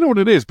 I don't know what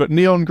it is, but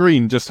neon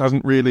green just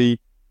hasn't really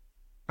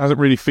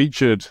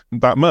featured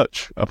that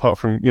much, apart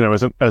from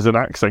as an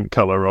accent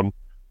color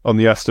on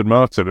the Aston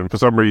Martin, and for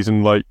some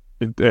reason, like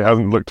it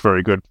hasn't looked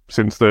very good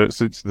since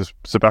the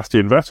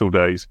Sebastian Vettel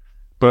days.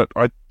 But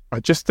I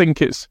just think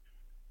it's.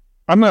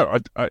 I don't know.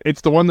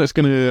 It's the one that's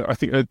going to. I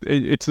think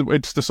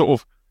it's the sort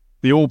of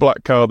the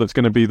all-black car that's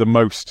going to be the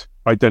most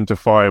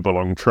identifiable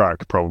on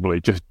track,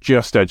 probably,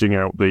 just edging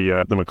out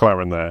the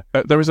McLaren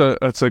there. There is a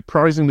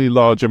surprisingly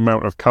large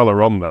amount of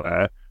colour on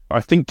there.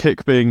 I think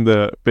Kik being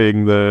the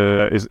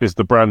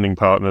branding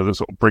partner that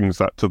sort of brings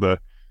that to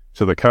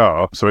the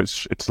car, so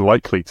it's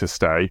likely to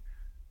stay.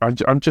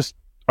 I'm just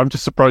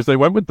surprised they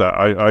went with that.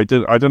 I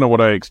don't know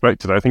what I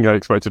expected. I think I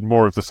expected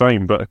more of the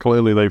same, but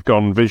clearly they've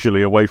gone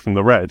visually away from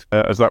the red,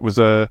 as that was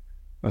an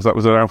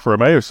Alfa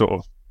Romeo sort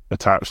of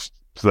attached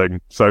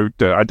thing. So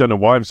I don't know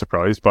why I'm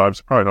surprised, but I'm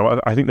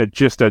surprised. I think they're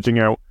just edging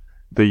out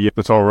the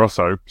Toro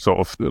Rosso sort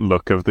of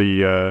look of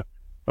the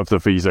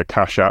Visa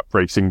Cash App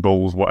Racing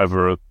Bulls,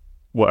 whatever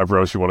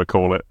else you want to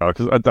call it.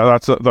 Because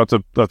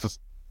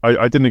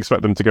I didn't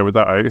expect them to go with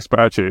that. I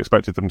actually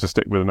expected them to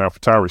stick with an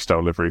AlphaTauri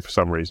style livery for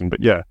some reason.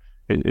 But yeah,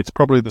 it's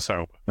probably the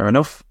Sauber. Fair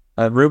enough.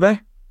 Rube,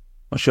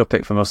 what's your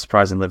pick for most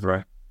surprising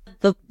livery?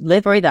 The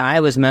livery that I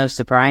was most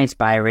surprised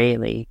by,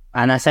 really,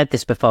 and I said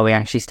this before we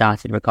actually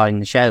started recording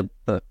the show,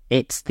 but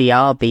it's the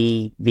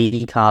RB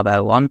VD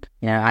Carbo one.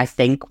 I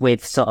think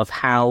with sort of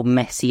how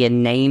messy a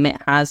name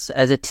it has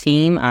as a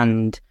team,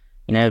 and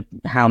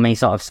how many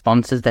sort of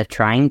sponsors they're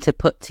trying to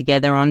put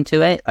together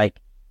onto it, it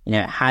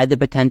had the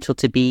potential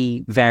to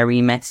be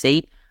very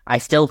messy. I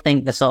still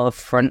think the sort of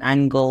front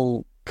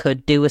angle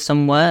could do with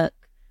some work,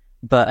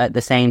 but at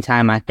the same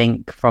time, I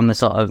think from the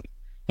sort of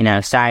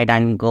side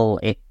angle,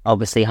 it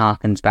obviously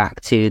harkens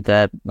back to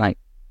the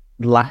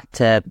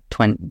latter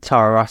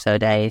Toro Rosso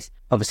days,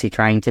 obviously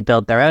trying to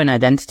build their own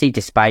identity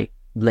despite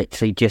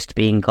literally just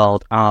being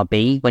called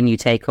RB when you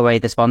take away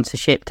the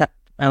sponsorship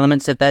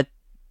elements of their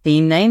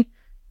team name.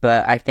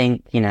 But I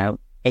think,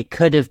 it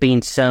could have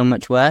been so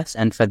much worse,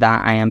 and for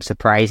that I am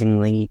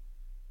surprisingly,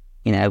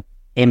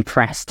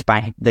 impressed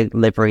by the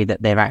livery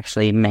that they've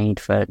actually made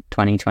for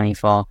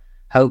 2024.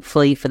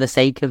 Hopefully, for the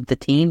sake of the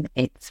team,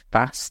 it's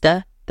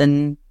faster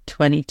than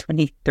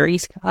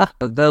 2023's car.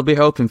 They'll be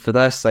hoping for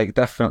their sake,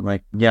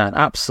 definitely. Yeah, an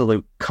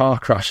absolute car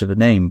crash of a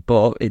name,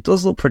 but it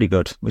does look pretty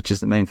good, which is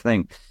the main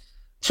thing.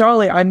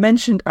 Charlie, I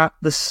mentioned at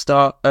the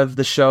start of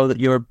the show that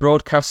you're a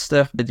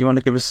broadcaster. Do you want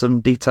to give us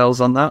some details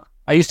on that?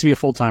 I used to be a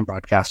full-time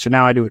broadcaster.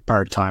 Now I do it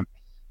part-time.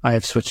 I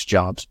have switched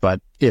jobs,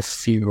 but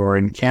if you are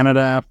in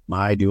Canada,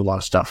 I do a lot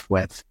of stuff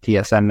with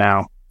TSN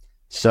now.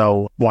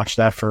 So watch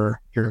that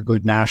for your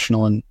good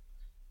national and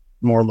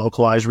more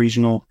localized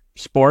regional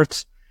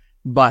sports.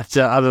 But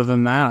other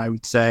than that, I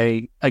would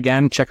say,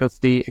 again, check out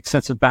the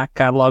extensive back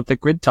catalog that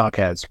Grid Talk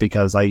has,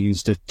 because I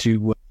used it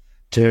to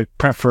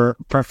prep for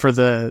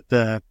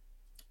the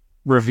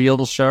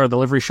reveal show or the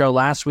livery show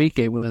last week.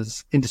 It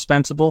was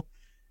indispensable,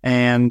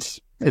 and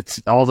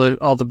it's all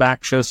the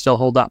back shows still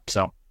hold up.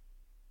 So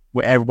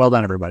well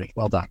done, everybody.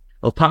 Well done.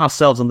 We'll pat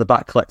ourselves on the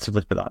back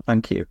collectively for that.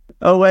 Thank you.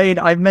 Oh, Wayne,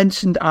 I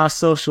mentioned our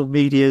social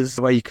medias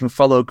where you can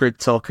follow Grid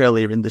Talk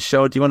earlier in the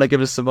show. Do you want to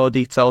give us some more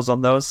details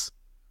on those?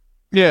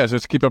 Yeah, so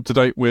to keep up to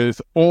date with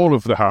all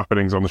of the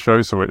happenings on the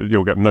show, so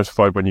you'll get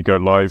notified when you go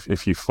live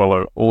if you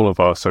follow all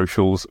of our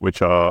socials,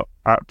 which are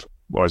at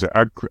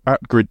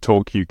Grid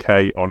Talk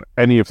UK on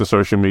any of the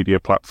social media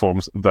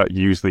platforms that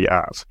use the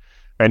 @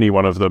 any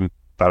one of them.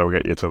 That'll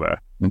get you to there.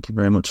 Thank you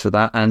very much for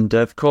that. And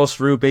of course,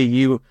 Ruby,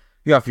 you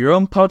have your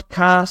own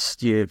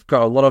podcast. You've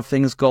got a lot of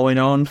things going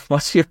on.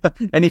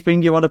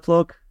 Anything you want to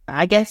plug?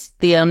 I guess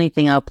the only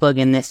thing I'll plug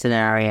in this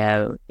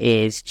scenario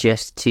is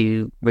just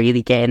to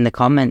really get in the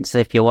comments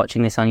if you're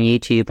watching this on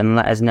YouTube and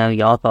let us know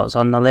your thoughts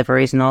on the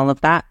liveries and all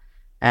of that.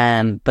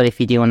 But if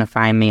you do want to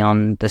find me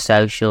on the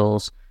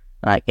socials,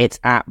 it's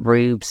at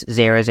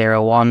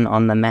Rubes001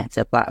 on the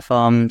Meta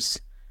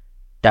platforms.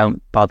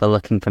 Don't bother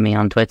looking for me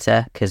on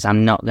Twitter because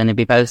I'm not going to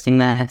be posting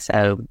there.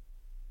 So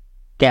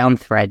get on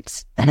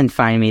Threads and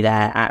find me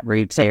there at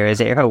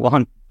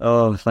Rube001.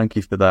 Oh, thank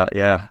you for that.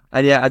 Yeah.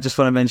 And yeah, I just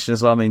want to mention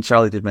as well,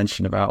 Charlie did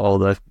mention about all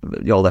the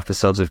old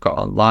episodes we've got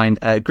online.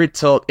 Grid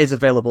Talk is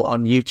available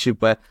on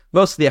YouTube, where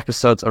most of the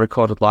episodes are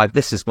recorded live.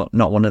 This is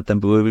not one of them,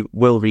 but we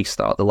will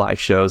restart the live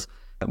shows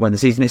when the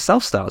season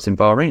itself starts in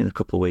Bahrain in a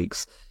couple of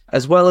weeks.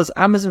 As well as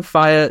Amazon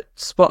Fire,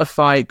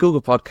 Spotify,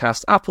 Google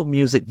Podcasts, Apple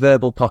Music,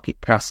 Verbal, Pocket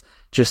Cast.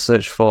 Just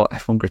search for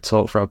F1 Grid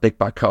Talk for our big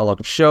back catalogue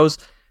of shows,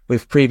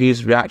 with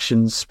previews,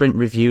 reactions, sprint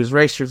reviews,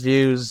 race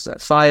reviews,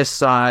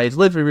 fireside,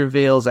 livery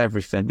reveals,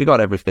 everything. We got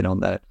everything on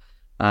there.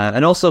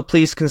 And also,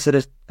 please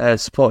consider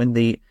supporting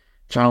the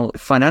channel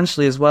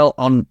financially as well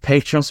on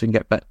Patreon, so we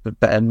can get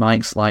better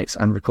mics, lights,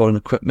 and recording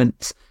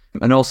equipment.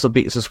 And also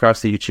be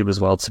subscribed to YouTube as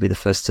well to be the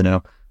first to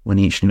know when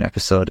each new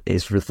episode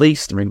is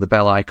released, and ring the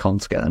bell icon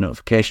to get the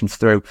notifications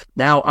through.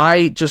 Now,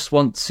 I just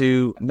want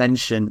to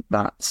mention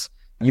that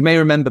you may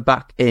remember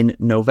back in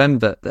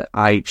November that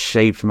I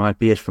shaved my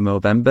beard for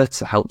November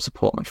to help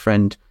support my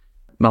friend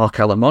Mark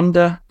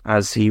Alamonda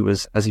as he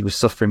was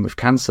suffering with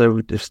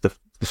cancer. This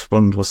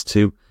fund was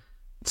to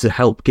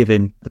help give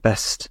him the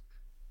best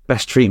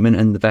treatment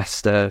and the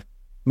best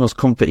most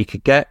comfort he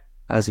could get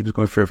as he was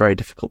going through a very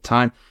difficult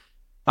time.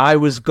 I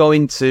was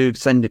going to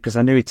send it, because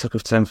I knew he took a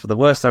turn for the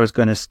worst, I was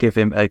going to give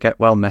him a get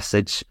well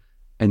message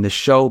in the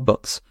show,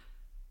 but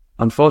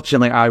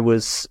unfortunately I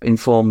was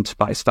informed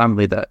by his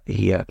family that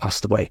he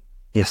passed away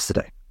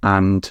yesterday.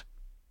 And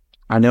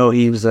I know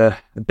he was a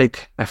big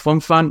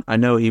F1 fan, I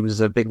know he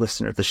was a big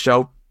listener of the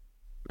show,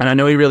 and I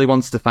know he really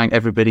wants to thank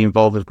everybody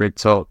involved with Grid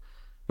Talk,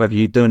 whether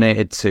you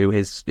donated to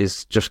his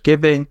Just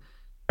Giving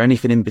or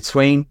anything in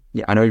between.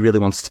 Yeah, I know he really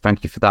wants to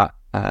thank you for that.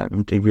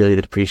 He really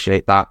did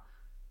appreciate that.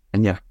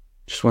 And yeah,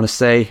 just want to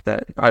say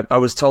that I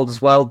was told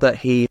as well that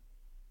he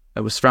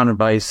was surrounded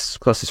by his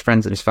closest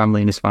friends and his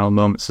family in his final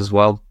moments as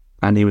well,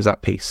 and he was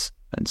at peace.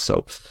 And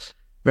so,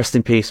 rest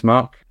in peace,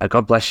 Mark.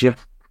 God bless you.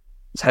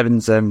 It's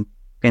heaven's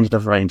angel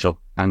of our angel,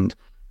 and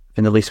I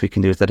think the least we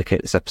can do is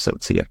dedicate this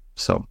episode to you.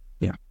 So,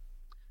 yeah.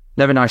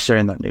 Never nice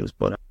sharing that news,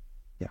 but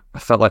yeah, I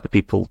felt like the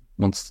people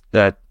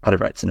had a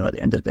right to know at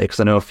the end of the day, because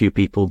I know a few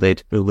people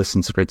who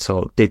listened to Grid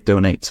Talk did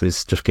donate to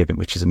his Just Giving,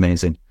 which is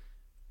amazing.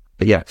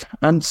 But yeah,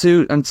 and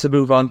to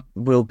move on,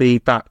 we'll be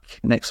back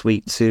next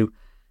week to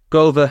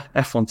go over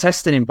F1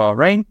 testing in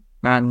Bahrain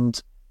and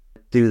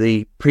do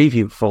the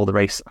preview for the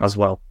race as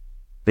well.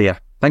 But yeah,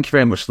 thank you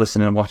very much for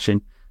listening and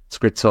watching. It's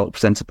Grid Talk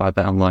presented by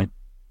BetOnline,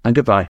 and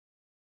goodbye.